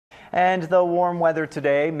And the warm weather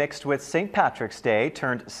today, mixed with St. Patrick's Day,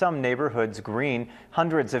 turned some neighborhoods green.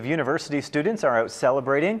 Hundreds of university students are out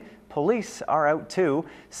celebrating. Police are out too.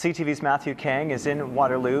 CTV's Matthew Kang is in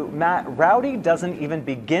Waterloo. Matt, rowdy doesn't even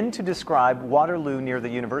begin to describe Waterloo near the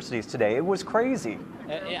universities today. It was crazy.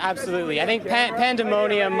 Absolutely. I think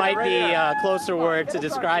pandemonium might be a closer word to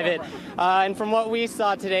describe it. And from what we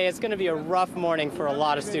saw today, it's going to be a rough morning for a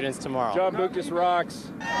lot of students tomorrow. John Bookis rocks.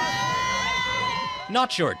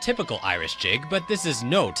 Not your typical Irish jig, but this is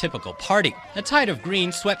no typical party. A tide of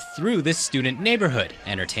green swept through this student neighborhood,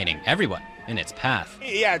 entertaining everyone in its path.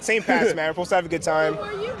 Yeah, it's St. Pat's, man. We're supposed to have a good time.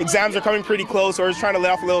 Exams are coming pretty close, so we're just trying to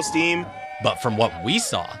let off a little steam. But from what we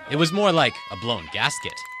saw, it was more like a blown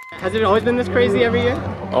gasket. Has it always been this crazy every year?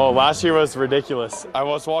 Oh, last year was ridiculous. I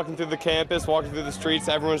was walking through the campus, walking through the streets,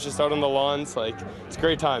 everyone's just out on the lawns. Like, it's a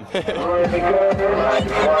great time.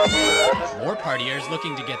 More partiers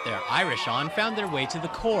looking to get their Irish on found their way to the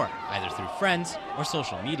core, either through friends or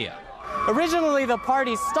social media. Originally, the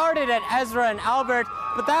party started at Ezra and Albert,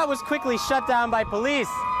 but that was quickly shut down by police.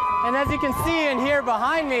 And as you can see and hear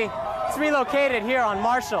behind me, it's relocated here on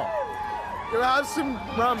Marshall. Yo, have some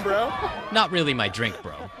rum, bro. Not really my drink,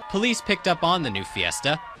 bro. Police picked up on the new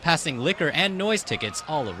fiesta, passing liquor and noise tickets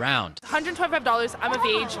all around. $125, I'm of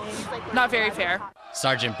age, not very fair.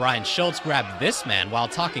 Sergeant Brian Schultz grabbed this man while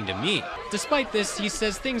talking to me. Despite this, he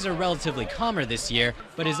says things are relatively calmer this year,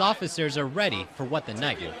 but his officers are ready for what the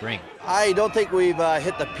night will bring. I don't think we've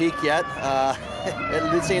hit the peak yet.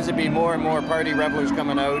 It seems to be more and more party revelers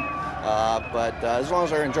coming out, but as long as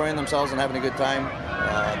they're enjoying themselves and having a good time,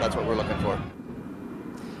 that's what we're looking for.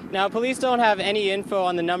 Now, police don't have any info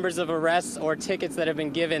on the numbers of arrests or tickets that have been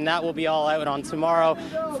given. That will be all out on tomorrow.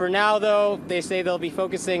 For now, though, they say they'll be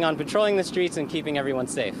focusing on patrolling the streets and keeping everyone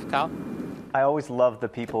safe. Kyle? I always love the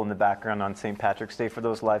people in the background on St. Patrick's Day for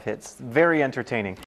those live hits. Very entertaining.